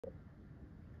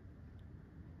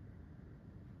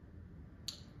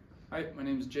Hi, my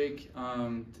name is Jake.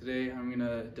 Today I'm going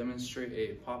to demonstrate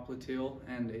a popliteal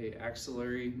and a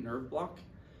axillary nerve block.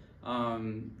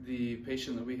 The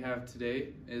patient that we have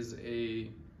today is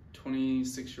a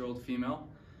 26-year-old female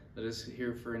that is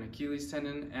here for an Achilles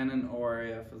tendon and an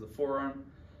ORAF of the forearm.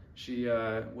 She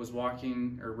was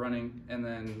walking or running, and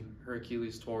then her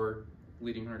Achilles tore,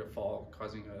 leading her to fall,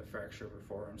 causing a fracture of her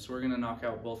forearm. So we're going to knock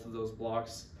out both of those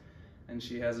blocks, and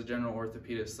she has a general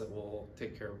orthopedist that will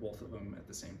take care of both of them at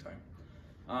the same time.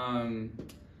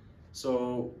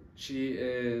 So she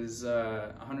is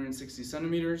 160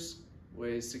 centimeters,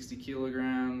 weighs 60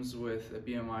 kilograms with a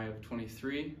BMI of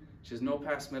 23. She has no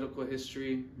past medical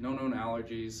history, no known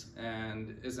allergies,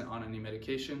 and isn't on any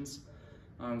medications.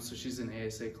 So she's an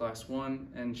ASA class 1,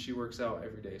 and she works out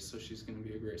every day, so she's going to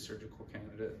be a great surgical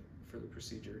candidate for the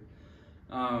procedure.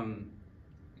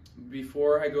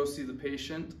 Before I go see the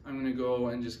patient, I'm going to go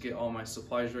and just get all my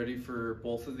supplies ready for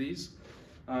both of these.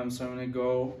 So I'm going to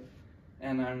go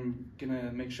and I'm going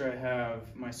to make sure I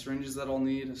have my syringes that I'll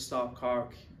need, a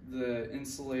stopcock, the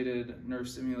insulated nerve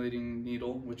stimulating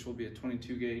needle, which will be a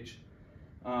 22 gauge.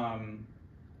 And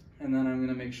then I'm going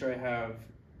to make sure I have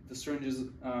the syringes.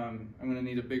 I'm going to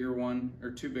need a bigger one or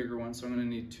two bigger ones. So I'm going to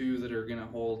need two that are going to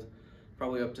hold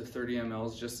probably up to 30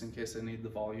 mLs just in case I need the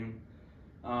volume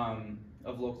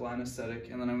of local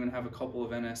anesthetic. And then I'm going to have a couple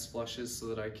of NS flushes so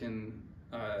that I can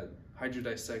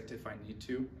hydrodissect if I need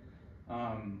to.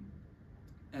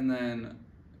 And then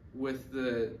with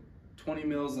the 20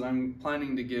 mils that I'm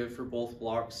planning to give for both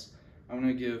blocks, I'm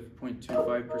going to give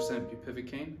 0.25%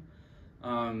 bupivacaine.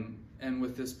 And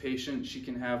with this patient, she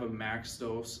can have a max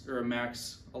dose or a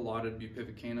max allotted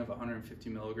bupivacaine of 150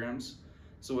 milligrams.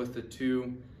 So with the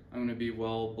two, I'm going to be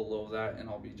well below that, and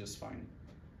I'll be just fine.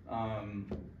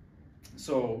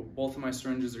 So both of my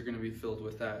syringes are going to be filled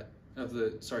with that.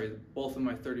 Both of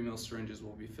my 30 ml syringes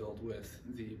will be filled with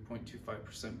the 0.25%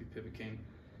 bupivacaine.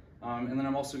 And then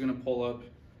I'm also going to pull up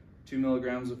 2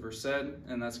 milligrams of Versed,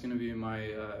 and that's going to be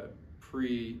my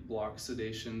pre-block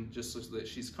sedation, just so that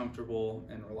she's comfortable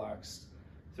and relaxed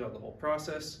throughout the whole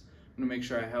process. I'm going to make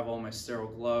sure I have all my sterile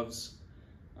gloves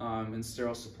and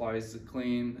sterile supplies to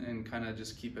clean and kind of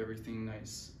just keep everything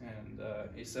nice and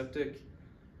aseptic.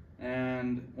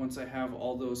 And once I have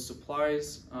all those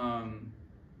supplies, I'm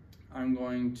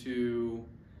going to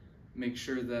make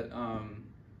sure that I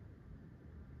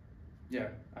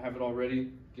have it all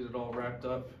ready, get it all wrapped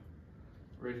up,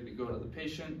 ready to go to the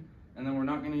patient. And then we're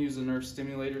not going to use a nerve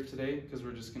stimulator today because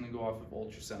we're just going to go off of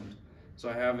ultrasound. So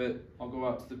I have it, I'll go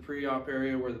out to the pre-op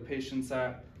area where the patient's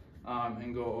at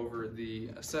and go over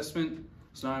the assessment.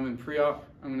 So now I'm in pre-op.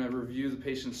 I'm going to review the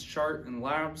patient's chart and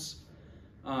labs.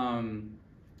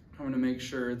 I'm going to make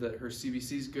sure that her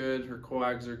CBC is good, her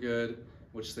coags are good,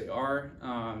 which they are,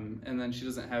 and then she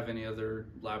doesn't have any other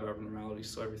lab abnormalities,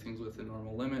 so everything's within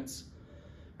normal limits.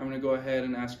 I'm going to go ahead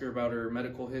and ask her about her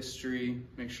medical history,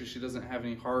 make sure she doesn't have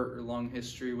any heart or lung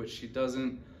history, which she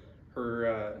doesn't.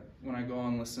 When I go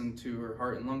and listen to her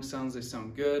heart and lung sounds, they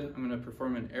sound good. I'm going to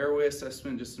perform an airway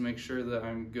assessment just to make sure that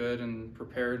I'm good and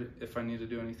prepared if I need to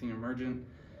do anything emergent.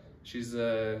 She's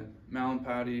a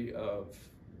Mallampati of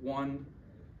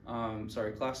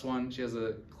class 1. She has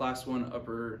a class 1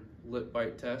 upper lip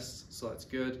bite test, so that's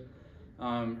good.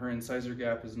 Her incisor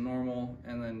gap is normal,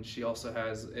 and then she also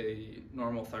has a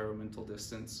normal thyromental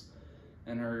distance,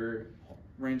 and her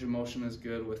range of motion is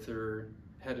good with her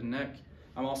head and neck.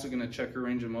 I'm also going to check her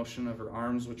range of motion of her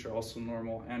arms, which are also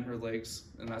normal, and her legs,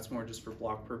 and that's more just for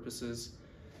block purposes.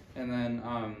 And then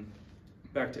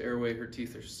back to airway, her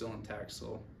teeth are still intact,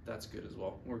 so that's good as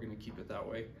well. We're going to keep it that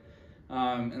way.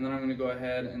 And then I'm going to go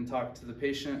ahead and talk to the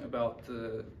patient about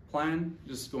the plan,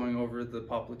 just going over the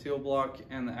popliteal block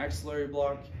and the axillary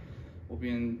block. We'll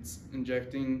be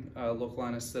injecting local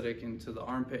anesthetic into the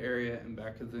armpit area and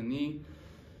back of the knee.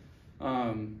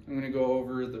 I'm going to go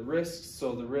over the risks.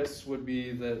 So the risks would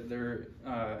be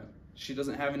that she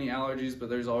doesn't have any allergies, but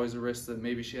there's always a risk that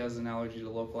maybe she has an allergy to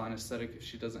local anesthetic if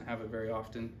she doesn't have it very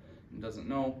often and doesn't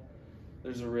know.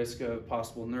 There's a risk of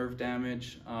possible nerve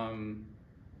damage,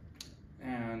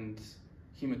 and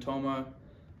hematoma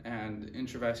and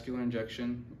intravascular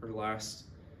injection or last.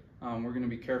 We're going to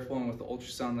be careful, and with the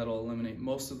ultrasound that'll eliminate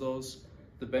most of those.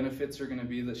 The benefits are going to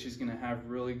be that she's going to have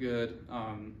really good,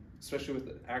 especially with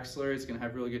the axillary, it's going to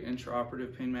have really good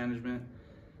intraoperative pain management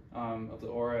of the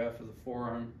ORAF of the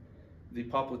forearm. The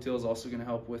popliteal is also going to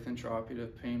help with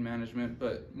intraoperative pain management,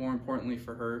 but more importantly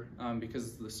for her,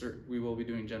 because we will be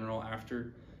doing general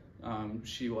after,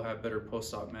 she will have better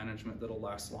post-op management that'll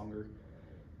last longer.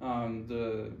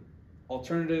 The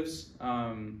alternatives,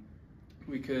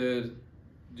 we could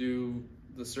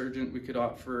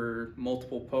opt for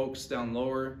multiple pokes down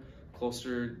lower,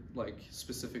 closer, like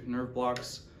specific nerve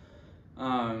blocks.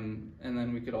 And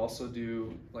then we could also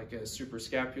do like a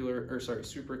supraclavicular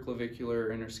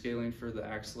interscaling for the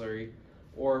axillary,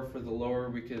 or for the lower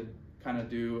we could kind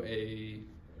of do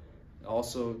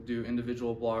also do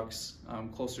individual blocks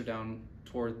closer down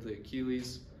toward the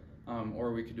Achilles,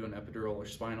 or we could do an epidural or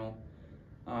spinal.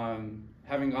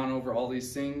 Having gone over all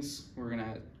these things, we're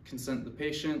gonna consent the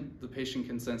patient. The patient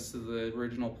consents to the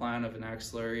original plan of an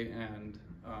axillary and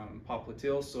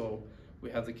popliteal, so we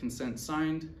have the consent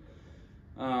signed.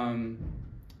 And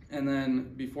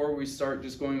then before we start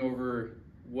just going over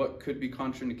what could be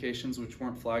contraindications which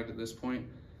weren't flagged at this point,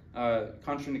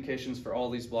 contraindications for all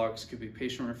these blocks could be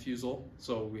patient refusal,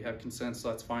 so we have consent, so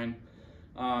that's fine.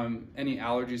 Any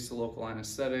allergies to local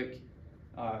anesthetic,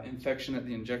 infection at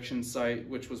the injection site,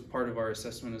 which was part of our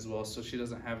assessment as well, so she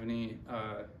doesn't have any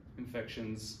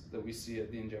infections that we see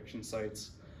at the injection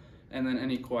sites, and then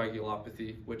any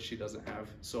coagulopathy, which she doesn't have,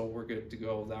 so we're good to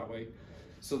go that way.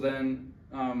 So then,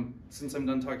 since I'm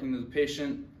done talking to the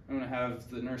patient, I'm gonna have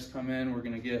the nurse come in, we're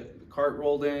gonna get the cart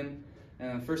rolled in,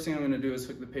 and the first thing I'm gonna do is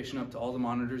hook the patient up to all the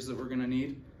monitors that we're gonna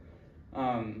need.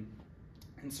 And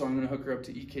so I'm gonna hook her up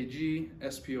to EKG,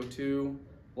 SpO2,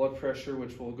 blood pressure,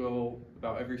 which will go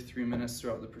about every 3 minutes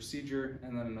throughout the procedure,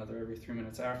 and then another every 3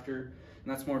 minutes after. And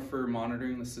that's more for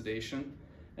monitoring the sedation.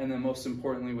 And then most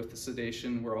importantly with the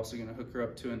sedation, we're also gonna hook her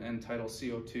up to an end-tidal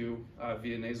CO2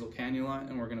 via nasal cannula,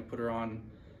 and we're gonna put her on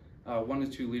 1 to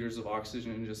 2 liters of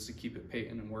oxygen just to keep it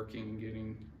patent and working and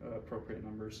getting appropriate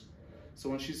numbers. So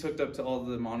when she's hooked up to all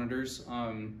the monitors,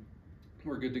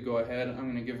 we're good to go ahead. I'm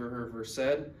gonna give her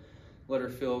Versed, let her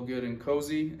feel good and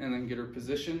cozy, and then get her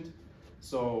positioned.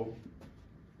 So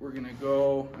we're gonna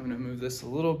go, I'm gonna move this a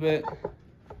little bit,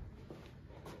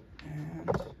 and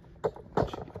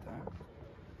let you get that.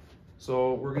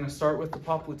 So we're gonna start with the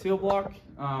popliteal block,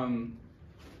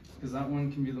 because that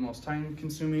one can be the most time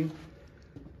consuming.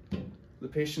 The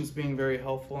patient's being very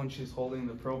helpful and she's holding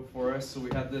the probe for us. So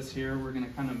we have this here, we're gonna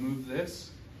kind of move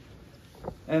this.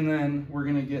 And then we're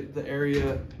gonna get the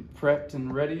area prepped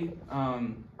and ready.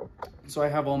 So I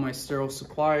have all my sterile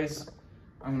supplies.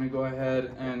 I'm gonna go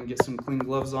ahead and get some clean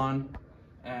gloves on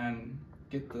and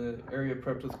get the area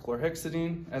prepped with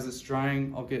chlorhexidine. As it's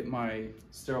drying, I'll get my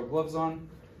sterile gloves on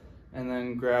and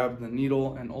then grab the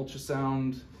needle and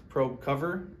ultrasound probe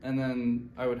cover. And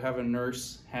then I would have a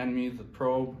nurse hand me the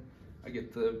probe. I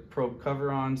get the probe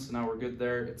cover on, so now we're good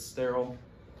there, it's sterile,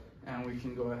 and we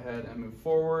can go ahead and move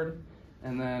forward.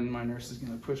 And then my nurse is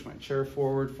gonna push my chair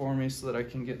forward for me so that I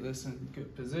can get this in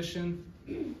good position.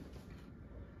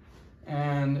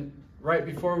 And right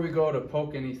before we go to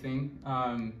poke anything,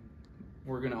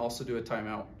 we're gonna also do a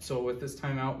timeout. So with this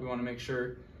timeout, we wanna make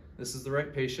sure this is the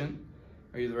right patient.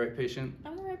 Are you the right patient?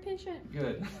 I'm the right patient.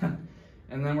 Good.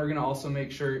 And then we're gonna also make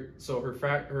sure, so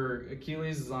her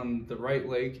Achilles is on the right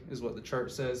leg, is what the chart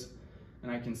says.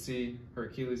 And I can see her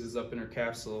Achilles is up in her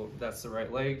calf, so that's the right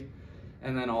leg.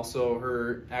 And then also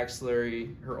her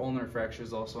axillary, her ulnar fracture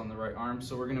is also on the right arm.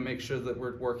 So we're gonna make sure that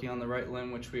we're working on the right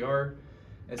limb, which we are.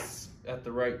 It's at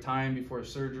the right time before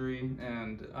surgery,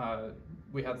 and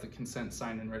we have the consent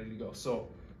signed and ready to go. So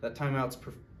that timeout's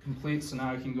complete, so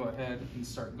now I can go ahead and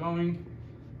start going.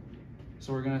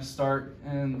 So we're gonna start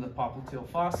in the popliteal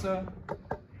fossa,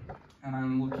 and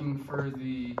I'm looking for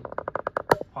the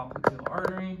popliteal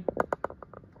artery,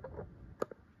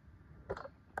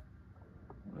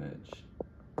 which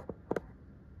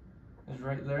is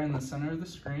right there in the center of the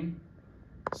screen.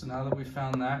 So now that we've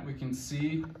found that, we can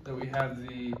see that we have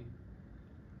the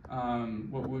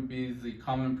what would be the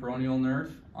common peroneal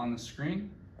nerve on the screen.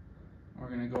 We're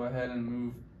gonna go ahead and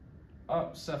move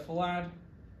up cephalad,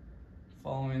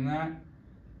 following that.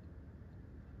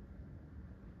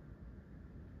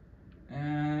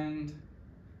 And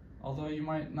although you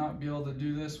might not be able to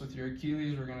do this with your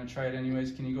Achilles, we're gonna try it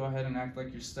anyways. Can you go ahead and act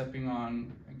like you're stepping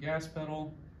on a gas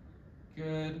pedal?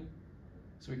 Good.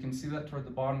 So we can see that toward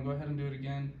the bottom. Go ahead and do it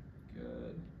again.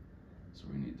 Good. So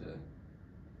we need to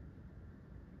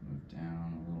move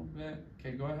down a little bit.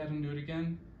 Okay, go ahead and do it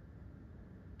again.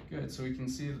 Good, so we can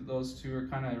see that those two are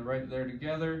kind of right there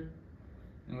together.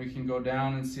 And we can go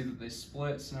down and see that they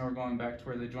split. So now we're going back to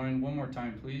where they joined. One more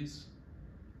time, please.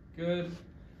 Good.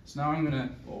 So now I'm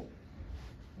gonna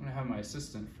have my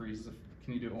assistant freeze.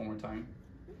 Can you do it one more time?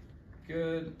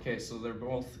 Good. Okay, so they're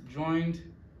both joined.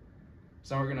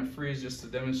 So now we're gonna freeze just to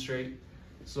demonstrate.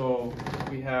 So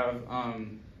we have,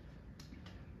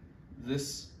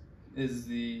 this is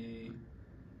the,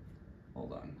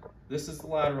 hold on. This is the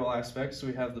lateral aspect. So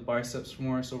we have the biceps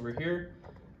femoris over here,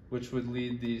 which would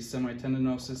lead the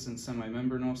semitendinosus and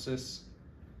semimembranosus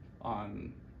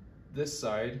on this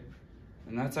side.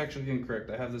 And that's actually incorrect.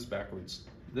 I have this backwards.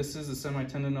 This is a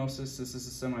semitendinosus, this is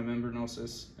a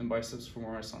semimembranosus, and biceps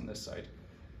femoris on this side.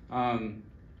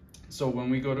 So when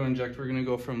we go to inject, we're gonna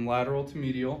go from lateral to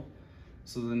medial.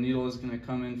 So the needle is gonna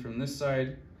come in from this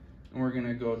side, and we're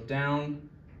gonna go down,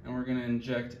 and we're gonna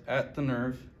inject at the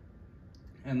nerve.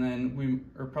 And then we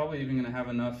are probably even gonna have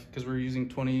enough, because we're using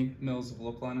 20 mils of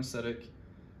local anesthetic.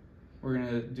 We're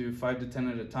gonna do 5 to 10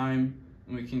 at a time,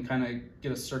 and we can kind of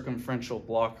get a circumferential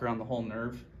block around the whole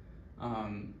nerve.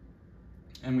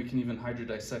 And we can even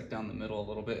hydrodissect down the middle a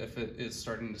little bit if it is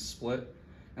starting to split.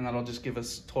 And that'll just give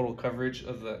us total coverage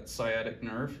of the sciatic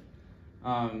nerve.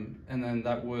 And then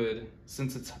that would,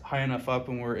 since it's high enough up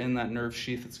and we're in that nerve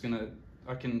sheath, it's gonna,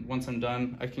 once I'm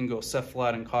done, I can go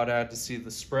cephalad and caudad to see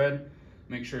the spread,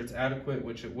 make sure it's adequate,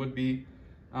 which it would be.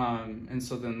 And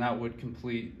so then that would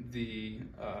complete the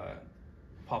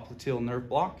popliteal nerve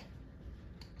block.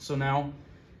 So now,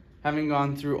 having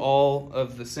gone through all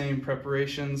of the same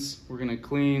preparations, we're gonna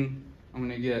clean. I'm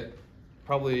gonna get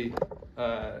probably,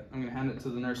 I'm gonna hand it to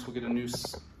the nurse. We'll get a new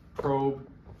probe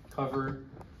cover,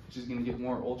 which is gonna get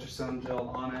more ultrasound gel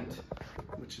on it,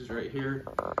 which is right here.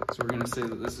 So we're gonna say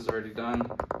that this is already done.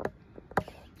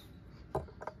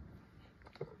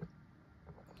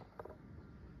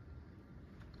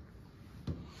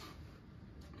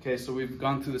 Okay, so we've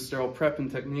gone through the sterile prep and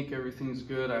technique. Everything's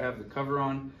good. I have the cover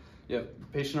on. Yep, the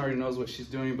patient already knows what she's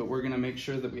doing, but we're gonna make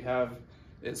sure that we have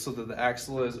it so that the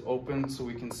axilla is open so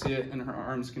we can see it, and her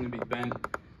arm's gonna be bent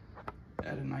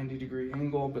at a 90-degree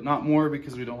angle, but not more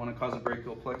because we don't wanna cause a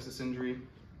brachial plexus injury.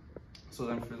 So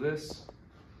then for this,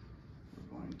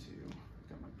 we're going to,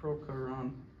 got my probe cover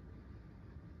on.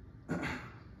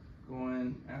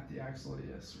 Going at the axilla,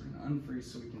 yes, we're gonna unfreeze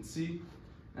so we can see.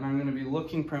 And I'm gonna be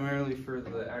looking primarily for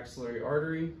the axillary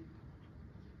artery.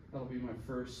 That'll be my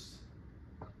first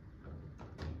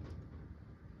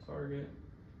target,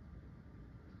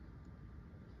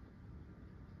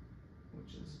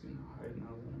 which is gonna hide now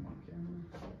that I'm on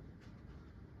camera.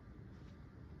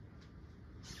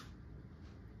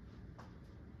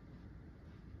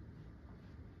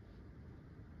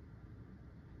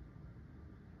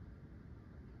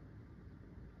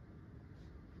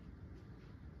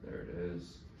 There it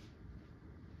is.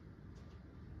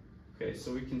 Okay,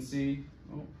 so we can see,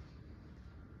 oh,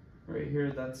 right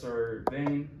here, that's our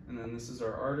vein, and then this is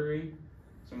our artery.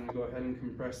 So I'm gonna go ahead and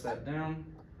compress that down.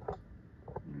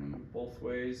 Both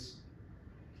ways,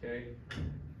 okay.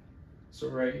 So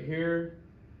right here,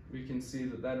 we can see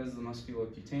that that is the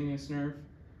musculocutaneous nerve,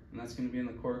 and that's gonna be in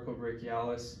the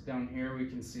coracobrachialis. Down here, we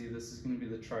can see this is gonna be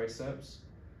the triceps.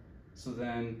 So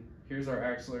then, here's our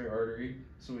axillary artery,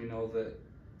 so we know that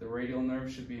the radial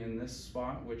nerve should be in this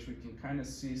spot, which we can kind of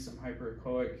see some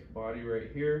hyperechoic body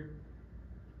right here.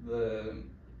 The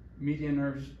median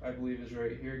nerve, I believe, is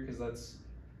right here because that's,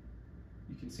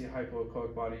 you can see a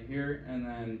hypoechoic body here, and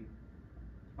then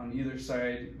on either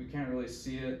side, we can't really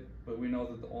see it, but we know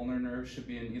that the ulnar nerve should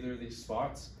be in either of these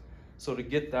spots. So to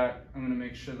get that, I'm gonna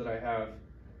make sure that I have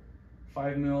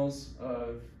 5 mils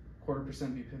of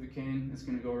 1/4% bupivacaine. It's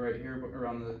gonna go right here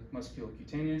around the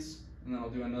musculocutaneous, and then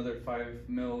I'll do another 5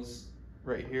 mils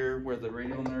right here where the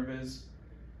radial nerve is,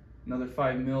 another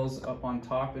 5 mils up on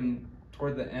top, and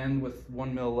toward the end with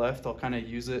 1 mil left, I'll kind of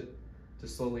use it to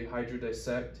slowly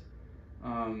hydrodissect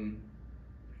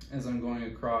as I'm going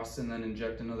across, and then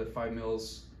inject another 5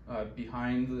 mils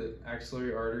behind the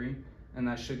axillary artery, and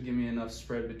that should give me enough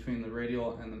spread between the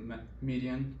radial and the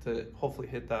median to hopefully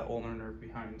hit that ulnar nerve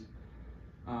behind.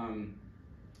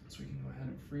 So we can go ahead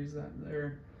and freeze that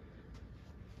there.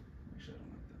 Actually, I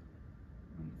don't like that.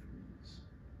 Unfreeze.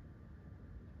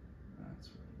 That's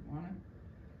where we want it.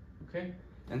 Okay.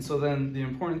 And so then the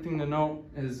important thing to note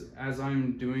is as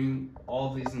I'm doing all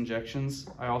of these injections,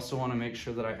 I also want to make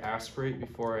sure that I aspirate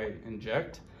before I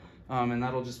inject. And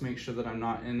that'll just make sure that I'm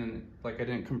not like I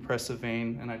didn't compress a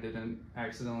vein and I didn't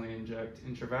accidentally inject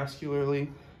intravascularly,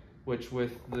 which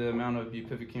with the amount of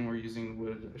bupivacaine we're using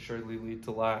would assuredly lead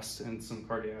to LAST and some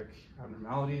cardiac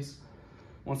abnormalities.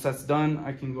 Once that's done,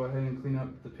 I can go ahead and clean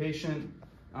up the patient,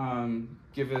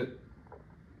 give it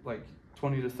like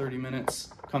 20 to 30 minutes,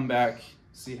 come back,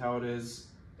 see how it is,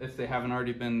 if they haven't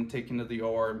already been taken to the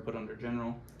OR and put under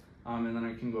general. And then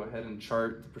I can go ahead and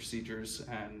chart the procedures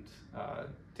and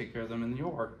take care of them in the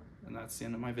OR. And that's the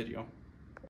end of my video.